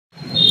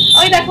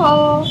দেখো।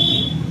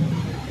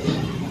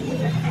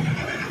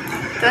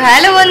 তো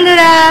হ্যালো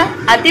বন্ধুরা,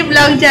 হাতি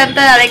ব্লগ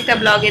যাত্রার আরেকটা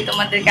ব্লগে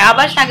তোমাদেরকে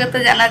আবার স্বাগত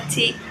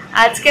জানাচ্ছি।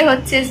 আজকে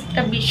হচ্ছে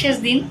একটা বিশেষ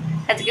দিন,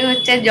 আজকে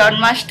হচ্ছে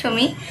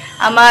জন্মাষ্টমী,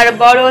 আমার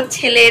বড়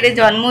ছেলের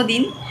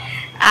জন্মদিন,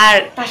 আর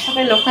তার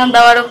সাথে লোকনাথ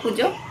বাবারও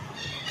পুজো।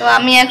 তো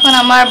আমি এখন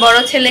আমার বড়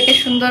ছেলেকে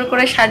সুন্দর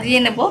করে সাজিয়ে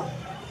নেব।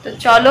 তো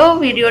চলো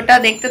ভিডিওটা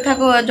দেখতে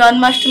থাকো,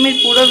 জন্মাষ্টমীর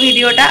পুরো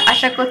ভিডিওটা।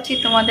 আশা করছি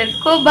তোমাদের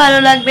খুব ভালো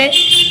লাগবে।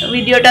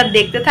 ভিডিওটা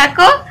দেখতে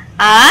থাকো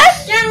আর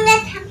সঙ্গে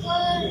থাকো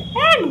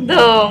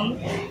একদম।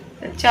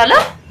 চলো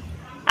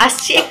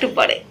আসছি একটু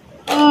পরে।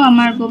 তো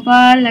আমার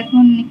গোপাল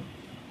এখন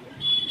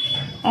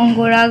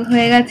অঙ্গরাগ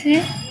হয়ে গেছে।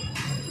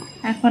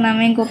 এখন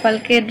আমি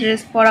গোপালকে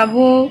ড্রেস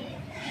পরাবো,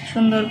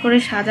 সুন্দর করে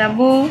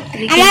সাজাবো।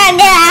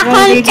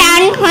 এখন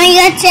চান হয়ে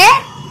গেছে,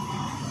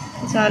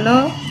 চলো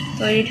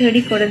তৈরি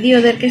টৈরি করে দিই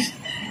ওদেরকে।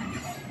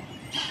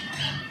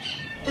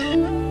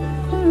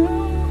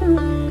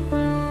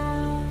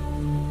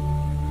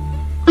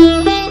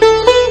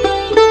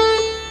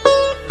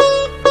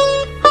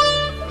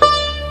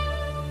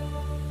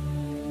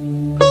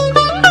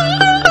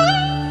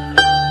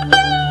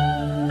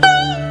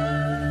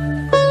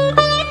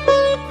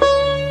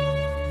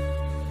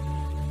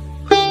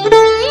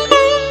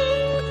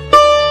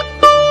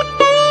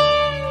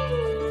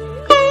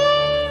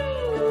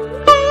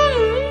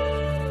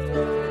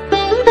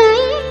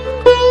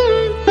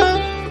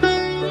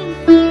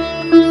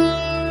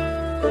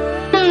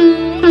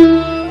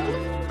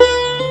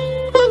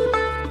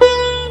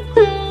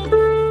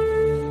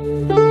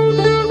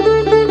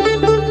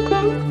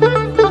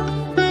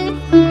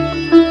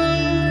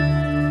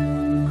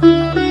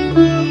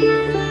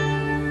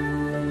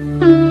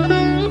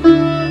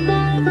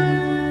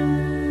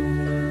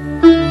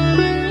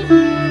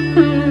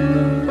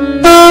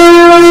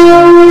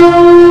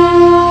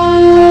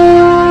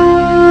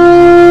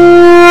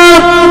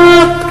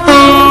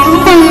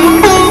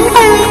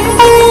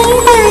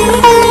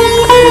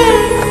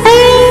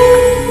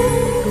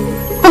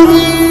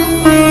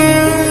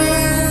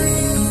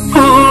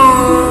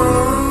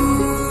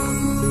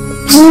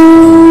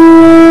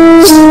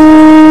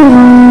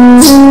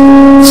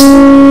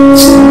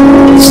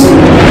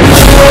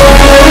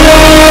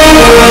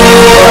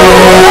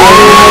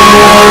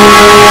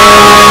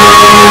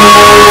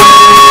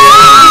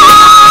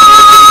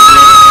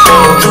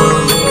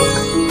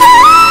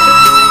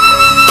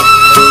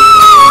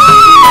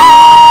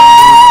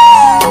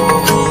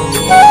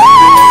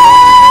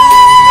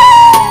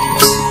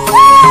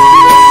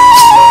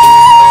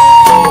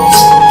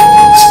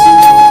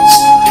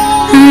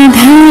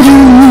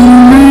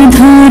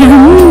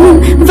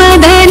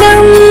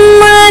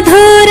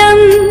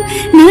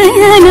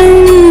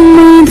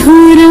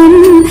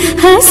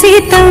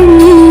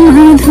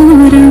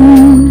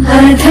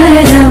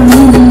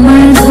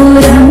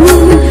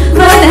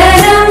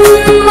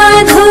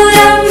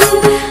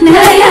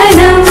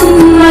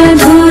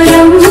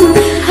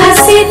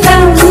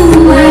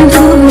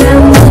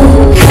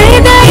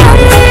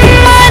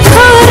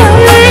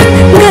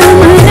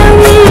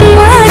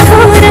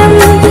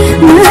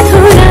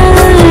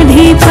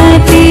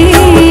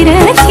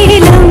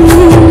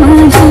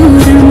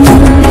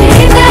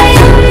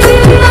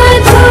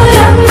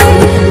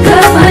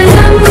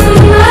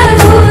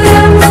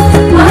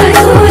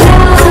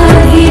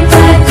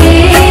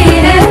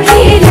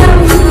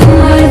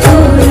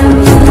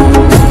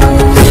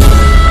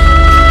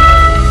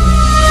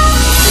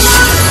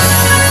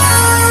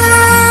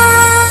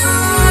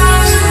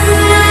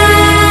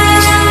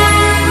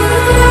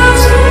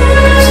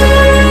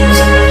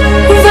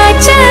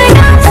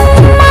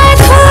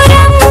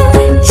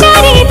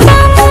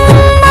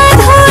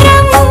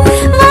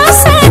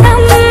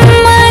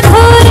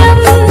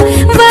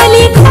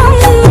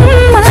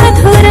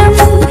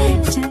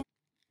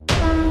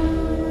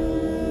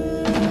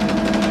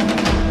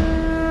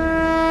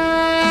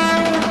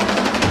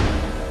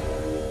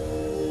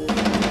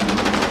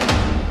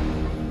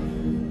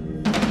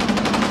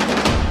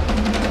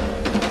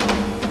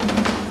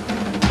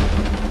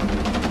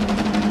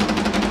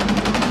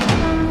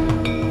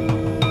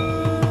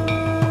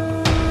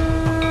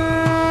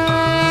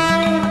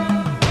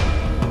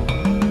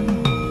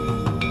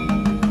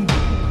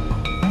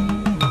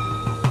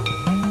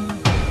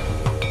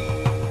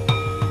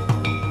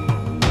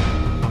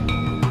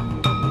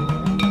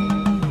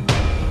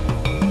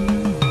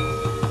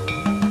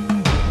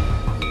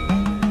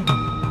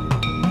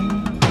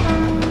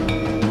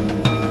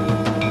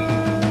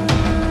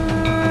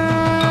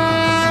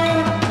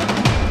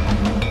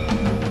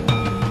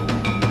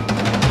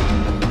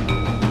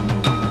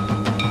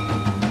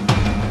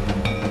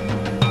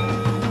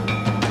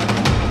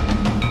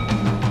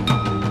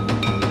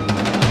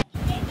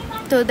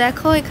 তো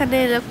দেখো এখানে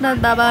লোকনাথ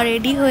বাবা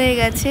রেডি হয়ে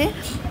গেছে,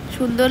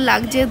 সুন্দর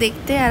লাগছে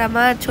দেখতে। আর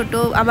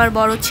আমার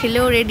বড়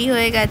ছেলেও রেডি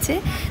হয়ে গেছে।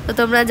 তো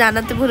তোমরা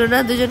জানাতে ভুলো না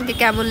দুজনকে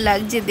কেমন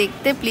লাগছে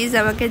দেখতে, প্লিজ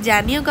আমাকে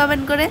জানিও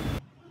কমেন্ট করে।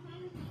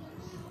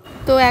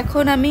 তো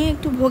এখন আমি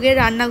একটু ভোগের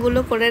রান্নাগুলো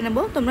করে নেব।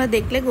 তোমরা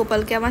দেখলে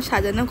গোপালকে আমার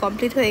সাজানো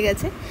কমপ্লিট হয়ে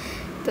গেছে।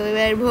 তো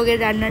এবার ভোগের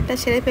রান্নাটা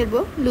সেরে ফেলবো,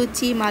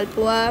 লুচি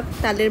মালপোয়া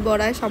তালের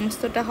বড়া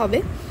সমস্তটা হবে।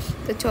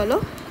 তো চলো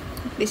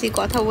বেশি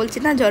কথা বলছি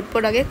না,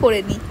 ঝটপট আগে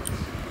করে নিই।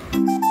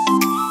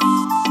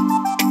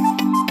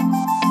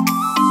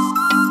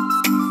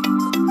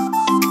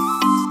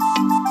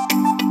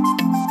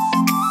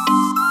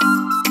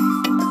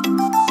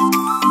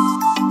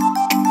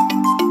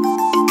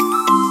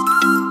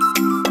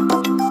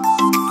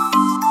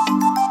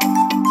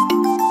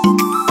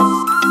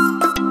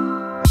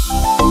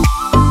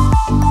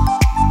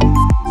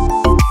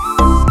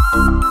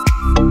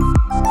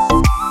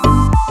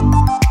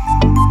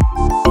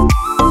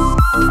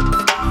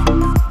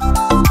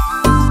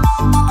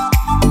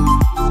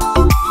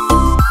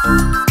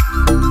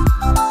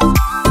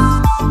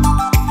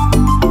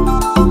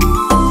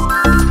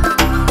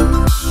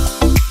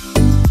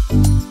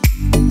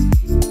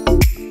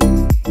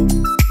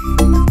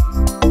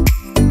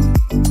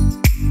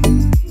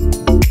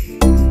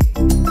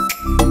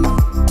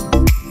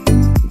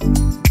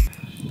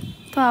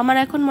 তো আমার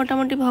এখন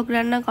মোটামুটি ভোগ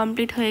রান্না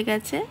কমপ্লিট হয়ে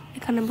গেছে,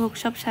 এখানে ভোগ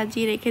সব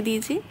সাজিয়ে রেখে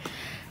দিয়েছি।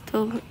 তো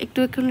একটু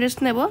রেস্ট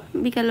নেব,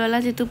 বিকালবেলা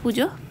যেহেতু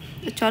পুজো।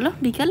 তো চলো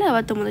বিকালে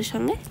আবার তোমাদের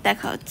সঙ্গে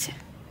দেখা হচ্ছে।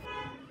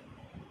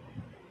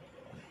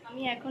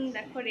 আমি এখন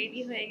দেখো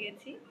রেডি হয়ে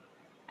গেছি,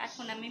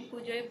 এখন আমি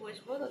পুজোয়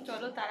বসবো। তো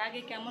চলো তার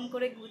আগে কেমন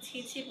করে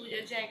গুছিয়েছি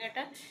পুজোর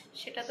জায়গাটা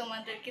সেটা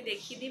তোমাদেরকে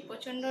দেখিয়ে দিই।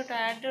 প্রচণ্ড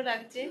টায়ার্ডও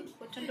লাগছে,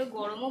 প্রচণ্ড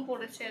গরমও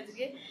পড়েছে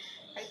আজকে,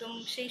 একদম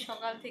সেই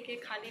সকাল থেকে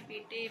খালি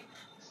পেটে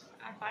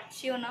আর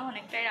পারছিও না,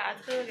 অনেকটাই রাত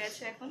হয়ে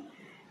গেছে, এখন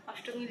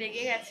অষ্টমী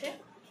লেগে গেছে।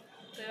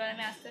 তো এবার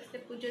আমি আস্তে আস্তে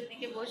পুজোর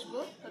দিকে বসবো।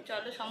 তো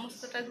চলো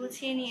সমস্তটা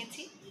গুছিয়ে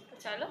নিয়েছি, তো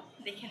চলো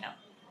দেখে নাও।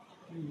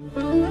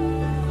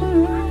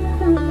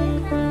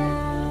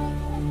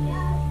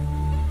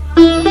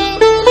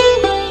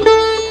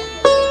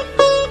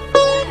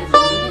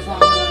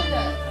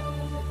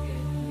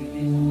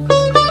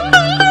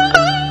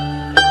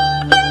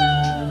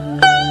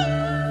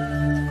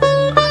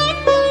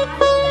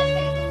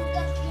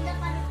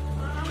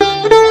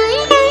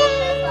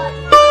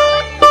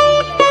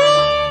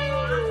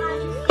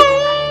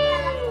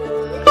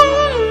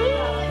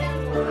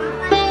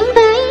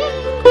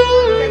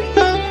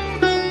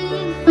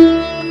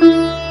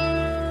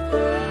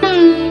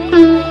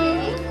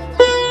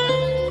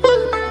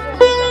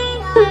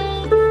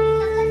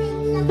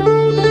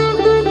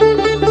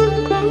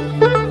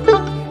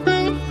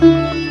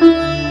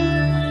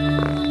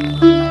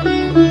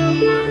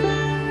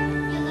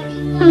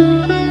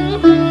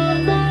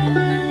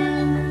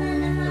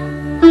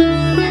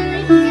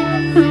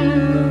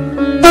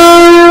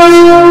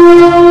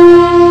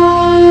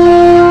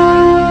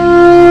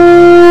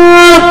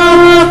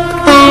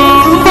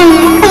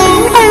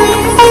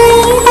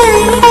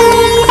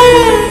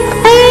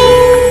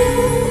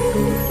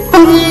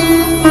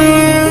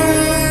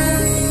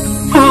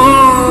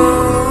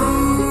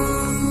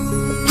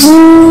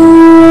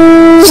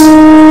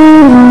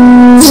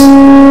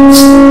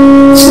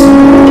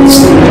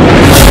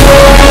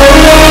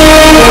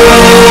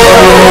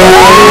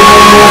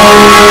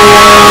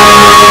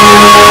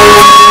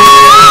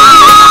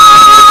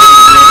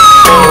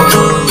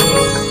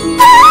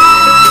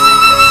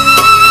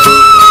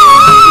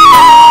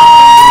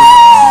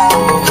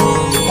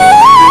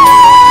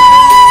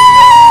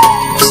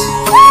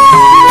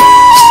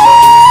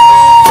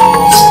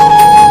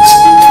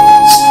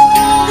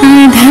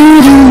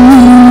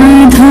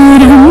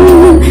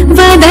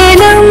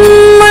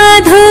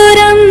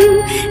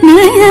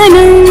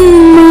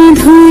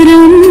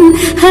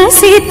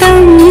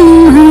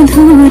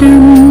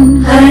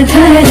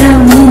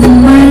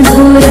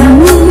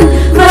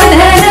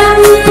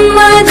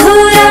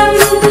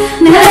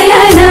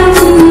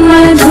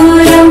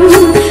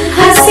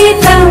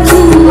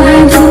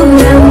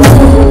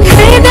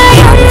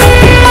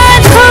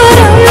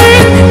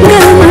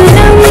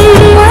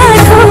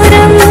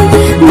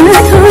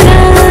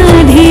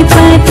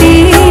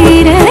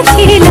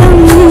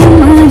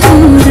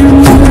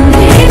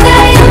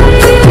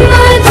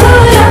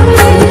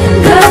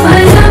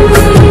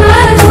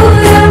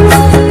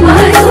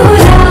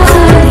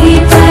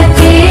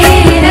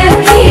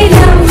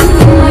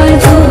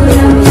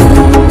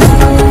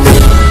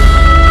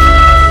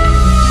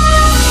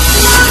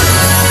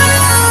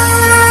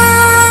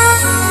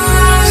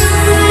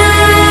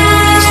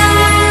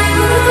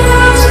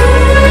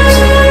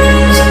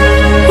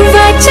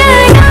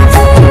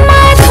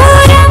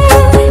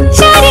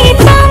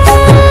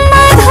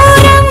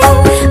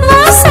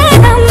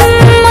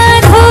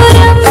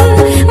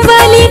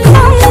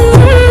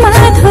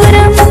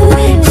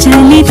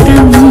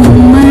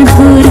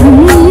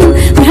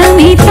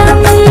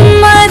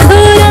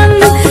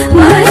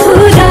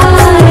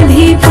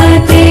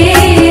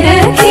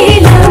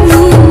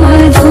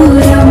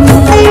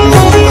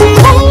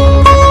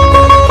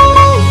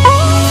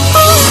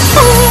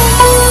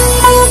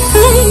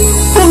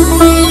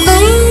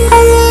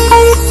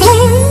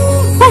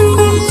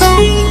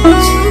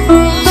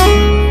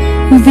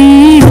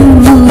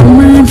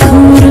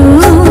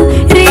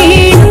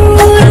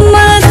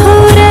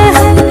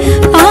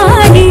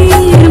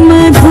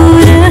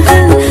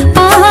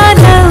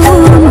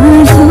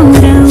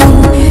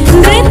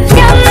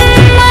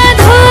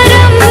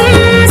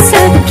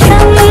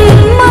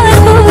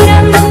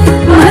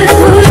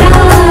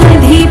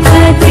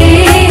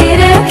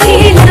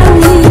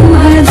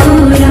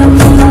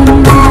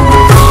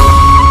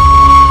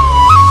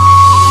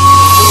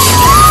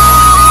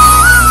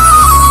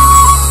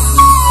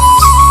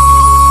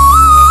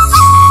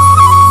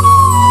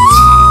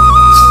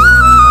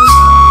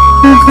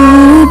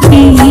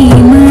 गोपी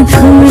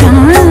मधुरा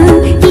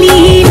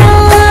लीला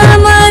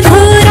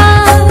मधुरा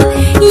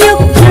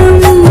युक्तं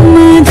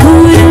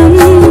मधुरं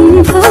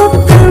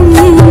भोक्तं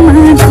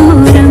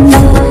मधुरं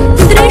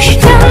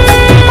दृष्टं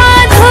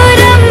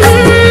मधुरं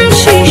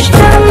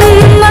शिष्टं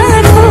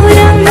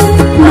मधुरं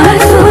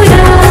मधुराधिपतेरखिलं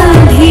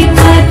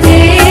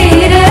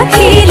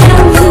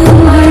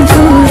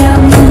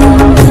मधुरम्।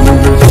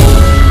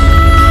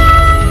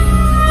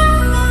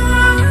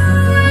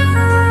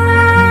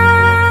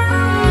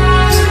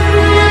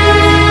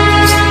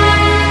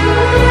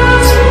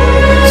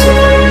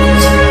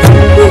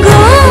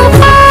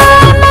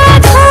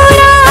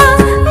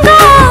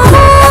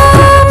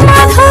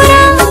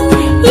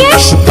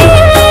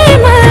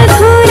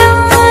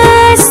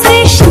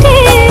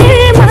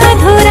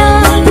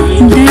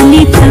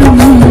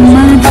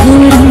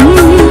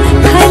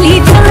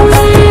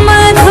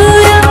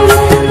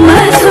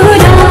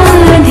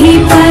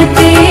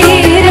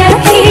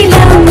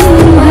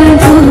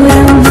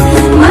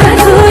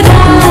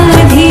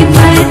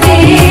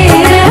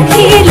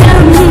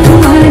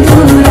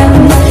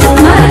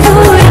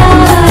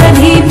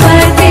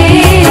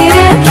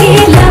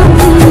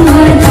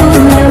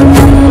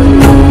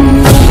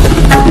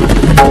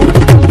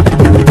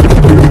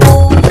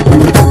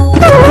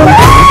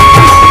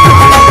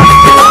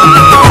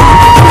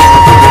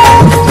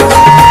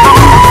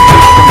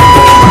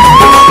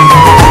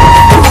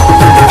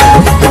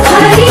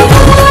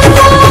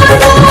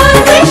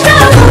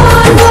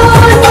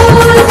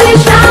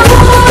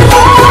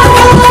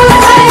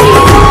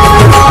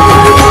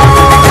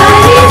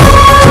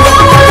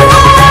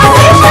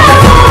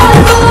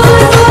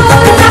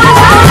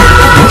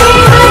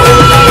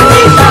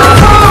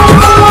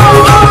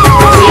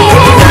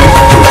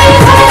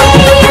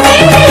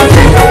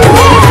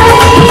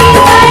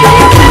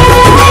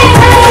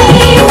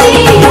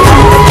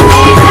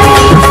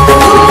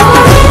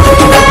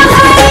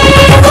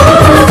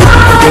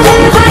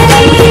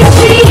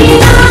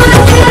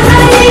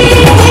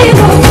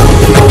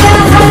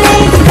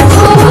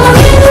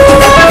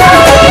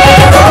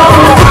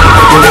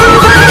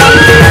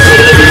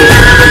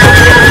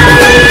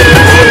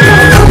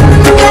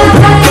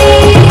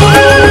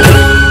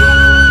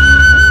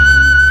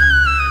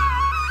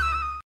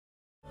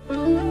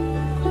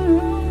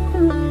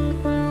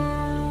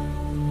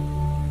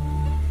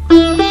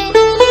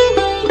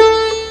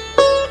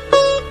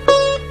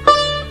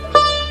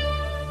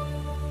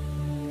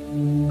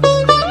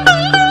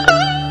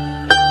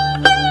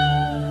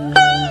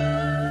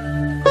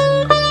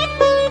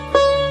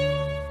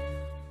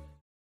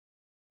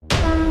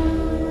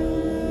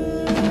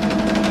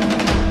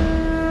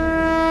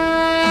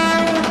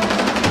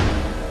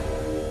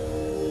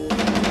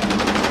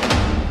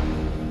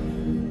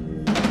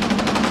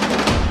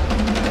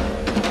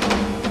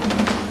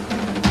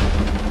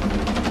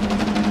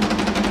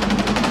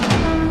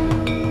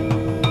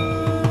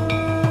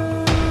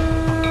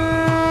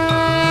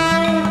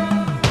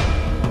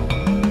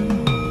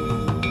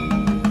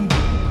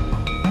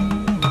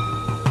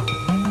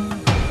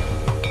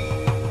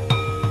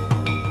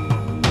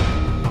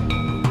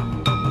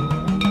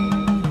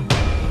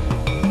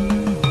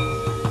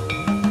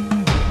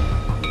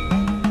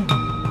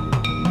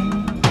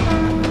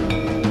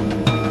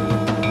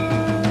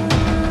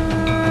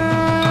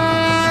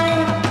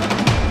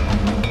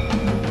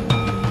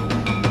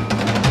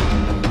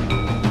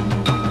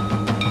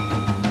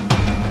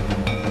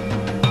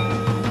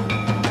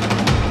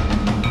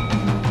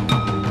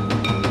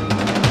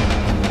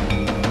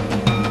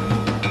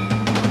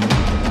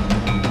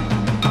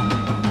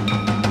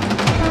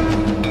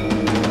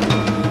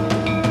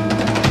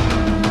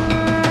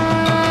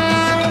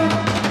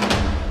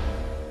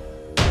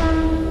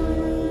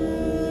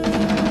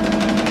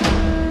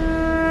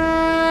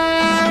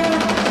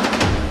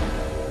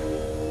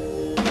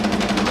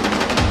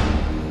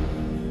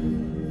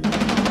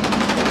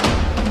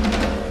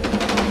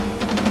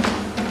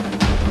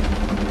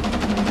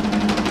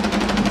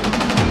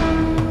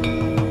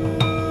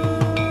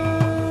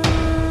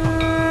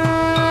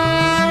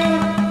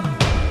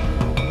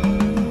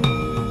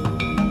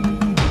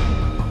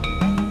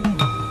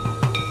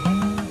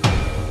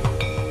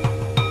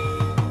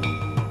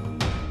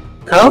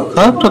 খাও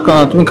খাও তো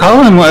তুমি খাও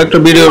আমি একটা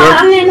ভিডিও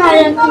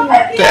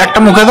তো একটা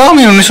মুখে দাও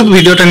আমি অন্য শুধু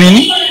ভিডিওটা নিয়ে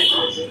নিই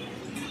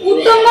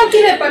উত্তম কি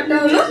ব্যাপারটা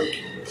হলো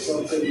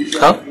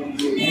খাও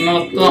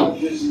তো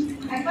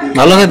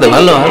ভালো খেতে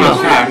ভালো ভালো।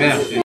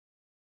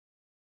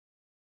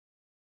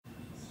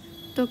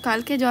 তো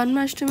কালকে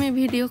জন্মাষ্টমী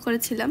ভিডিও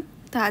করেছিলাম,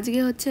 তো আজকে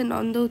হচ্ছে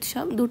নন্দ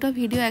উৎসব, দুটো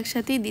ভিডিও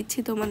একসাথেই দিচ্ছি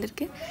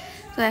তোমাদেরকে।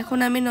 তো এখন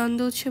আমি নন্দ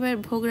উৎসবের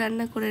ভোগ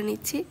রান্না করে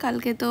নিচ্ছি।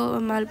 কালকে তো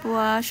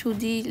মালপোয়া,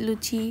 সুজি,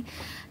 লুচি,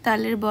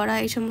 তালের বড়া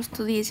এই সমস্ত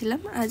দিয়েছিলাম।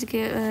 আজকে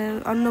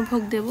অন্ন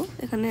ভোগ দেব।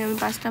 এখানে আমি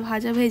 5টা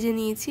ভাজা ভেজে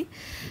নিয়েছি,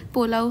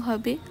 পোলাও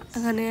হবে,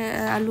 এখানে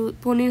আলু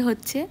পনির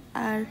হচ্ছে,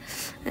 আর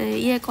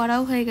ইয়ে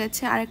করাও হয়ে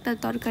গেছে। আরেকটা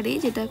তরকারি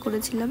যেটা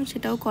করেছিলাম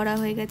সেটাও করা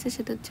হয়ে গেছে,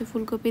 সেটা হচ্ছে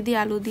ফুলকপি দিয়ে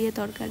আলু দিয়ে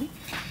তরকারি।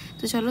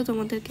 তো চলো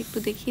তোমাদেরকে একটু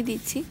দেখিয়ে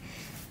দিচ্ছি।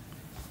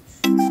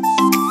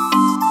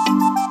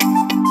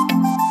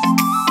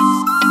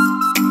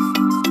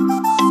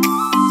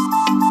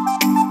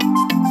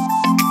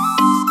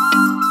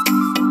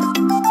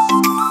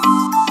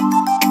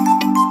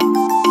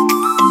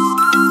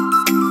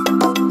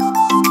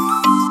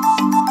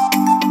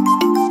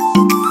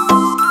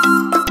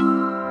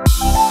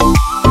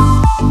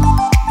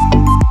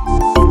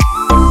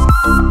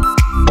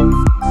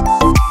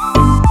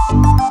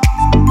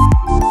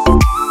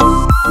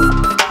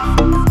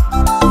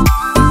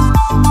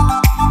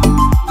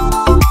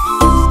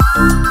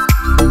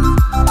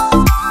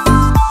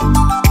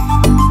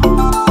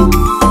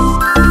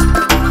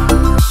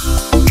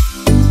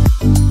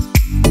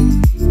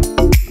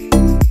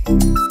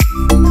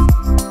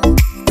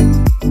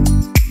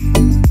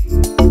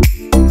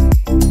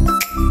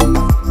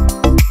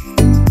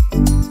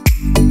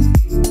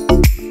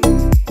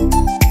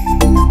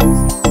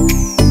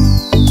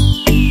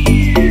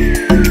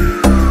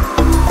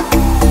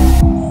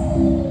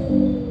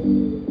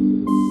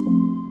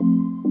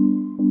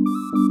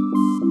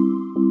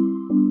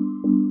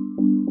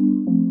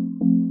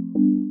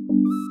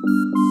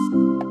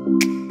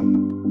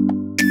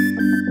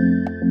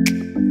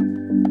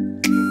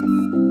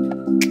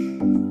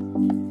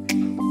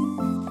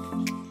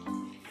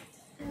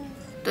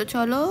 তো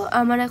চলো,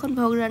 আমার এখন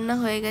ভোগ রান্না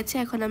হয়ে গেছে,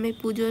 এখন আমি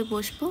পুজোয়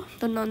বসবো।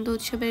 তো নন্দ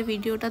উৎসবের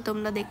ভিডিওটা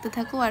তোমরা দেখতে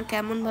থাকো, আর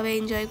কেমনভাবে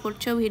এনজয়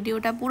করছো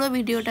ভিডিওটা, পুরো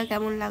ভিডিওটা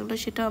কেমন লাগলো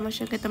সেটাও আমার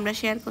সঙ্গে তোমরা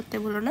শেয়ার করতে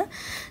ভুলো না।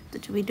 তো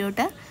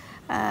ভিডিওটা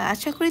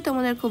আশা করি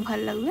তোমাদের খুব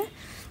ভালো লাগবে।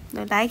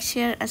 লাইক,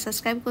 শেয়ার আর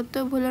সাবস্ক্রাইব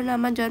করতেও ভুলো না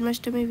আমার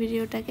জন্মাষ্টমী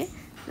ভিডিওটাকে।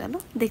 চলো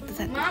দেখতে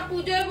থাকো। মা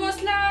পুজোয়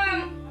বসলাম।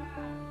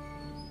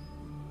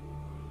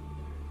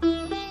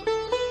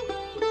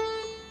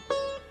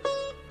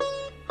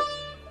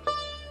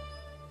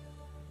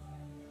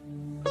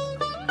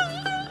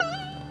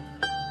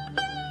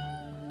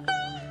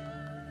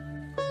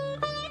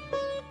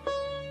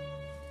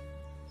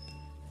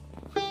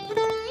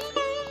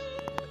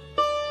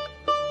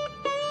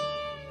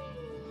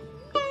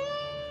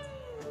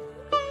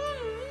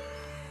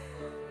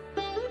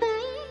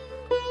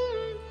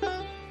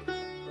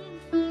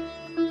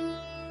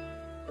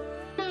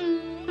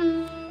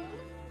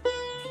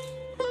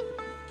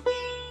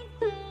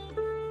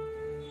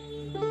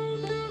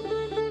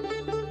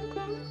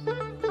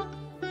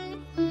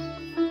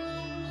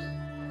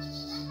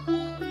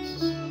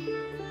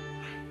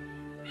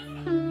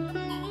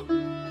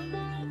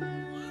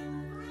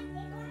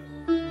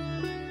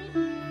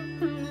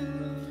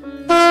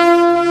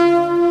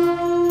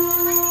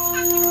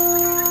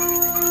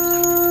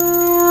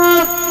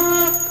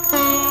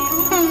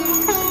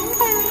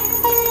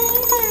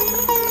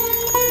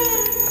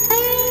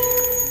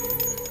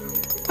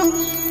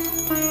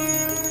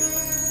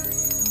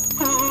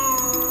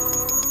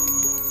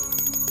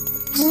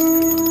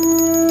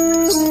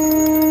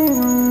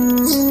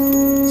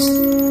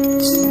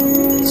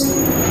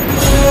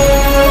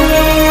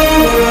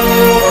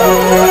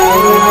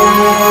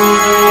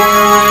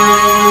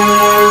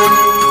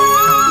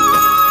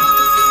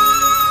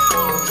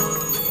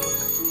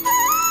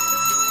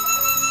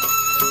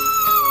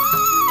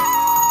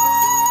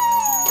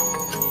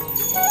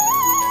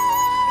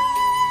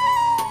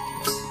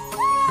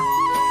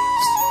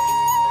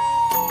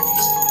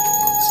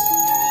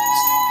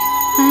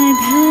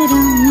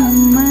 अधरं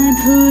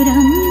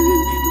मधुरं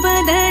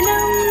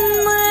वदनं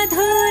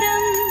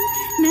मधुरं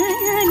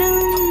नयनं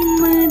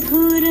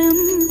मधुरं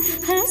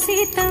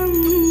हसितं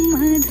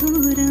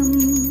मधुरम्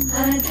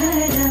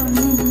अधरं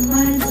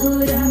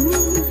मधुरं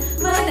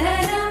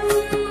वदनं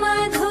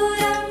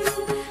मधुरं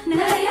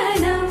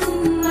नयनं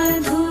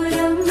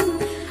मधुरं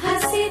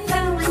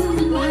हसितं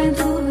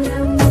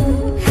मधुरम्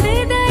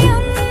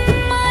हृदयं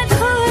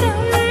मधुरं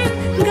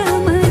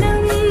गमनं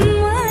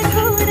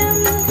मधुरं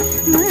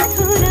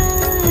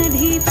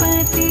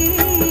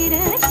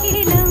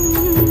मधुराधिपतेरखिलं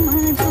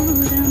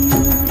मधुरम्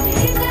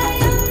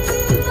हृदयं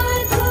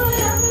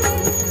मधुरं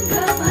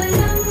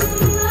गमनं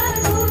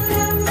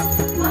मधुरं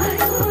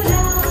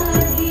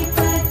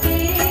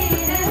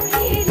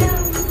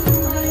मधुराधिपतेरखिलं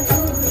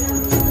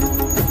मधुरम्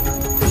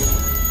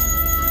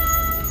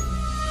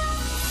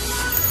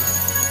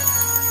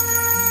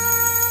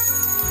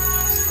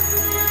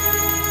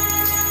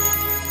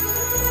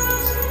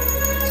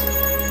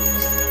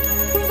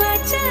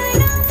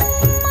वचनं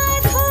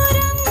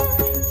मधुरं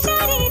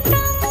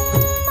चरितं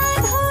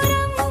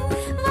मधुरं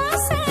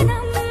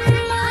वसनं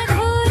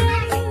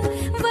मधुरं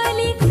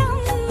वलितं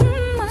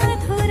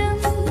मधुरं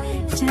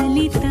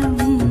चलितं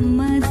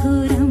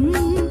मधुरं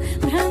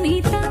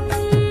भ्रमितं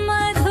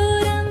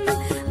मधुरं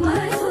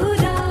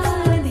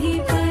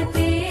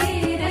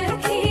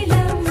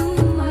मधुराधिपतेरखिलं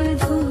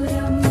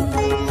मधुरम्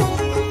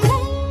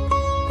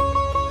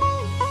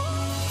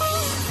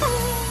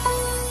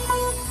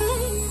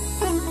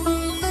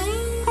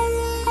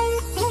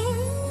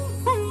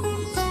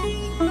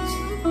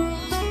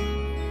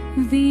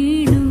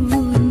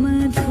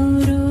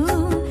वेणुर्मधुरो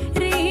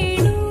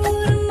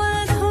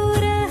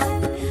रेणुर्मधुरः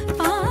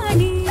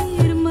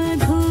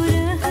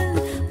पाणिर्मधुरः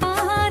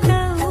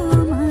पादौ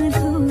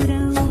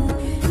मधुरौ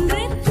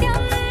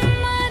नृत्यं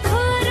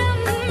मधुरं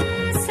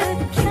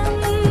सख्यं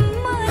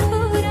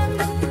मधुरं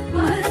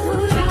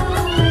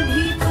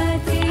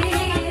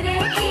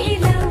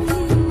मधुराधिपतेरखिलं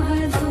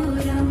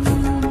मधुरम्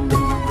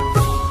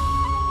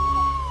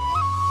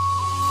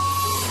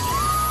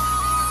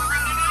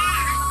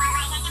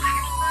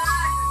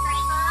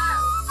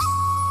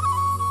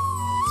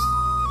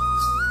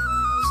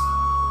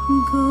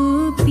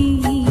गोपी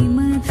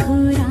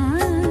मधुरा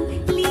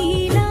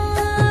लीला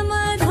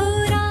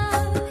मधुरा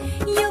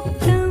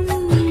युक्तं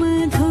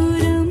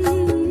मधुरं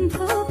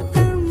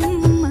भोक्तं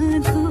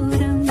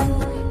मधुरं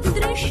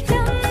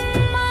दृष्टं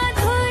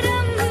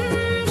मधुरं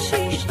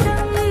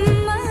शिष्टं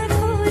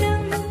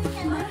मधुरं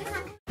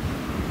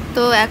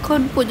তো এখন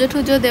পুজো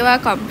টুজো দেওয়া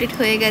কমপ্লিট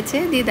হয়ে গেছে।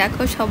 দিয়ে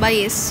দেখো সবাই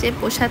এসছে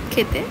প্রসাদ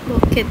খেতে,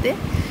 ভোগ খেতে।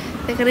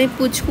 এখানে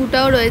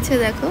পুচকুটাও রয়েছে,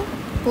 দেখো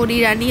পরি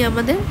রানী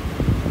আমাদের।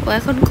 ও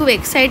এখন খুব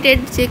এক্সাইটেড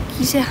যে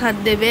কিসে হাত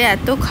দেবে,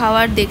 এত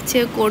খাবার দেখছে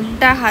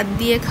কোনটা হাত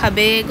দিয়ে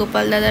খাবে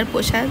গোপাল দাদার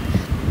প্রসাদ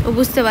ও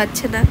বুঝতে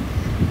পারছে না।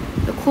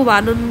 তো খুব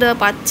আনন্দ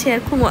পাচ্ছে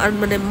আর খুব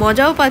মানে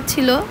মজাও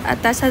পাচ্ছিল। আর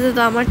তার সাথে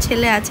তো আমার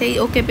ছেলে আছেই,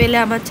 ওকে পেলে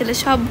আমার ছেলে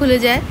সব ভুলে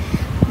যায়।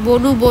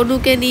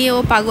 বনুকে নিয়ে ও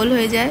পাগল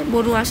হয়ে যায়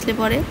বনু আসলে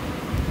পরে।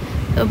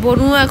 তো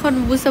বনু এখন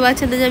বুঝতে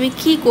পারছে না যে আমি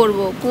কি করব,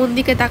 কোন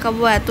দিকে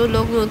তাকাবো, এত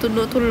লোক, নতুন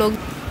নতুন লোক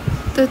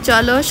তো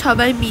চলো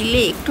সবাই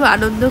মিলে একটু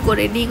আনন্দ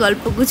করে নিই,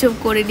 গল্প গুজব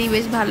করে নিই,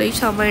 বেশ ভালোই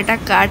সময়টা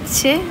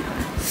কাটছে।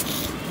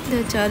 তো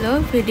চলো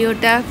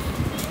ভিডিওটা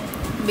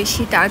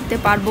বেশি টানতে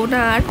পারবো না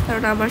আর,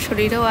 কারণ আমার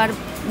শরীরেও আর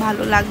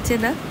ভালো লাগছে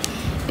না।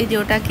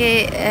 ভিডিওটাকে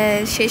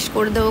শেষ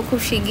করে দেবো খুব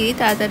শিগগিরই,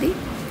 তাড়াতাড়ি।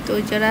 তো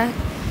যারা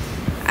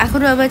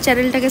এখনও আমার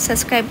চ্যানেলটাকে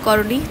সাবস্ক্রাইব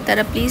করোনি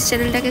তারা প্লিজ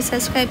চ্যানেলটাকে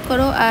সাবস্ক্রাইব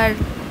করো। আর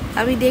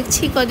আমি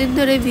দেখছি কদিন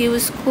ধরে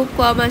ভিউজ খুব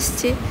কম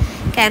আসছে,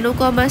 কেন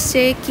কম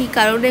আসছে, কি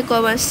কারণে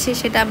কম আসছে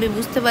সেটা আমি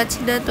বুঝতে পারছি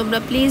না। তোমরা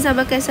প্লিজ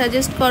আমাকে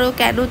সাজেস্ট করো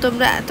কেন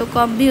তোমরা এত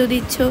কম ভিউ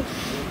দিচ্ছ,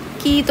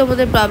 কি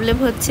তোমাদের প্রবলেম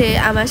হচ্ছে,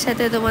 আমার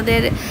সাথে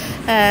তোমাদের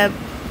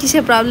কিসে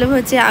প্রবলেম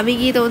হচ্ছে, আমি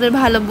কি তোমাদের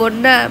ভালো বোন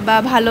না বা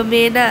ভালো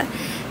মেয়ে না,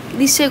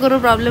 নিশ্চয়ই কোনো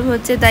প্রবলেম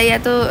হচ্ছে, তাই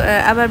এত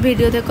আমার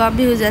ভিডিওতে কম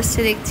ভিউজ আসছে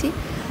দেখছি।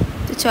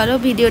 তো চলো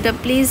ভিডিওটা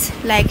প্লিজ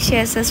লাইক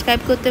শেয়ার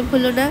সাবস্ক্রাইব করতে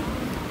ভুলো না।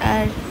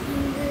 আর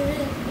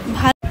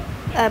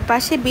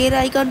পাশে বেল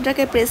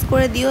আইকনটাকে প্রেস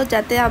করে দিও,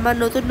 যাতে আমার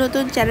নতুন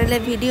নতুন চ্যানেলে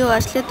ভিডিও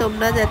আসলে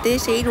তোমরা যাতে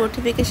সেই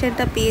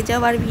নোটিফিকেশানটা পেয়ে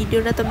যাও আর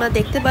ভিডিওটা তোমরা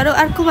দেখতে পারো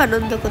আর খুব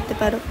আনন্দ করতে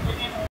পারো।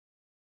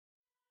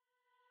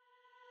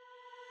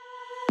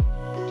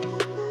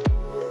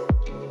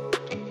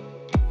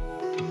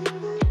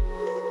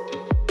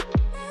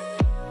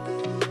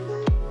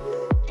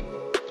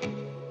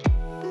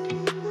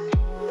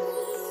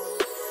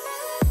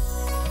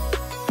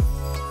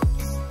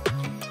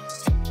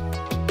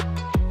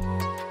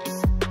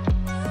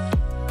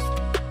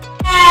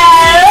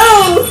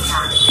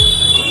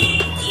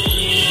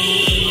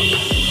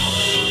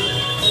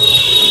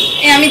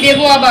 আমি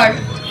দেবো আবার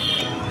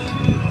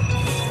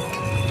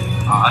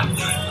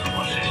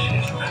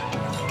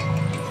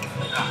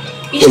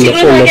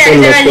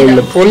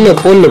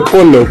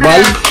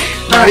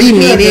বাড়ি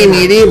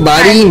মেরে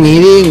বাড়ি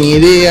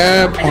মেরে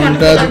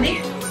ফোনটা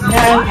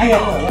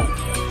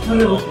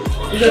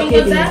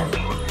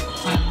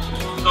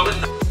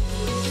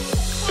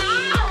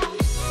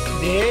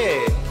দে,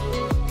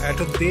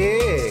 একটু দে,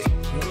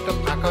 মুখটা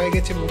ফাঁকা হয়ে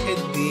গেছে, মুখে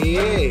দে।